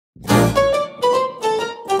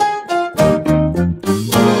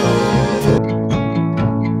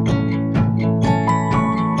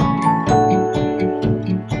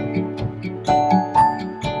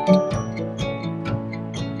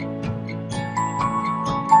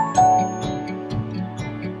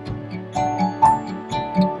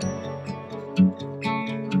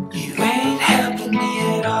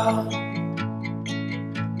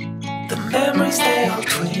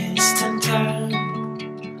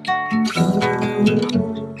I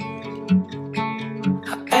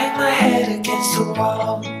bang my head against the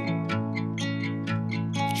wall.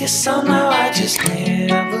 Yeah, somehow I just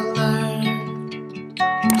never learn.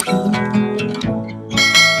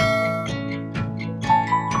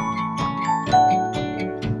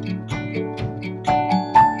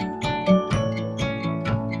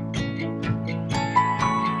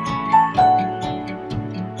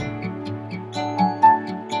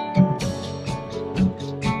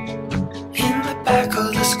 In the back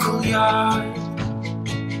of the schoolyard,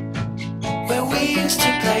 where we used to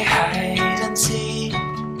play hide and seek,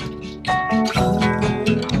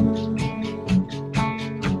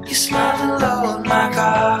 you smiled low on my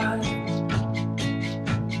guard,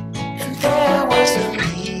 and there was no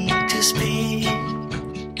need to speak.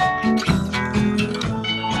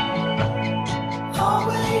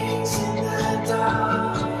 Always in the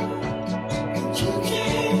dark, and you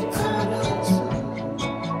can't come us.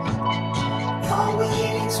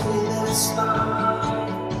 Always with a spark.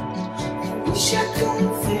 I wish I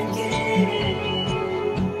could forget.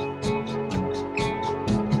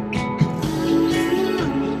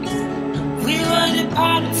 We were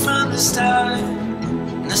departed from the start.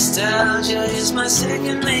 Nostalgia is my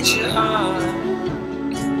second nature art.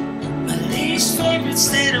 My least favorite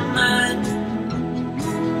state of mind,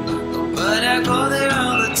 but I go there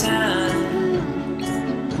all the time.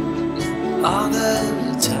 All the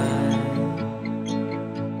time.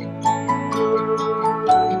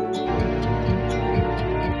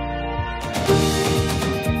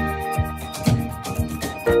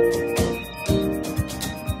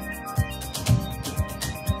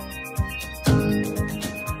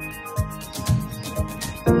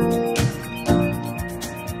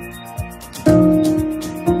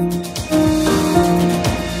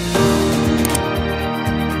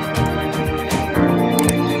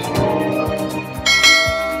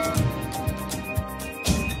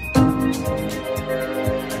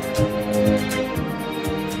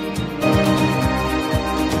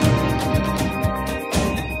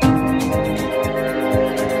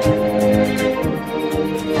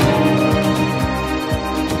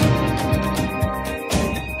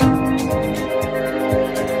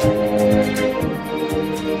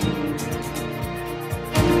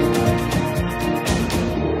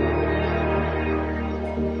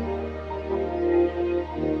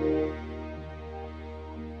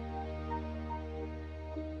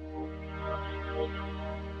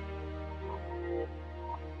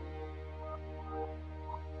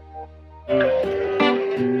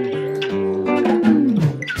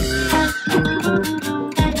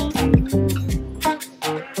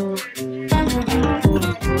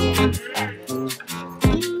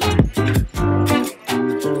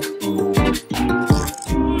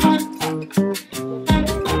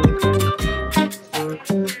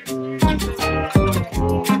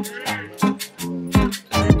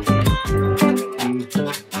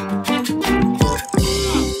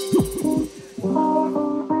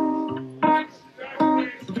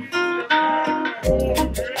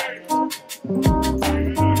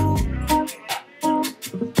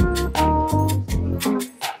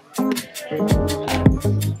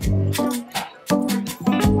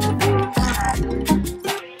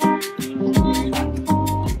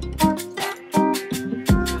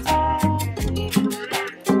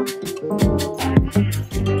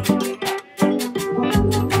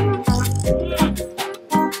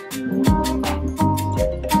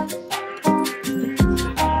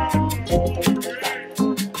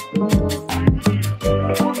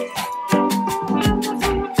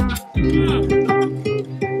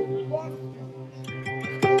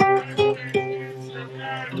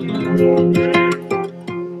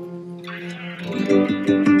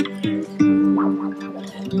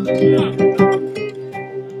 Yeah.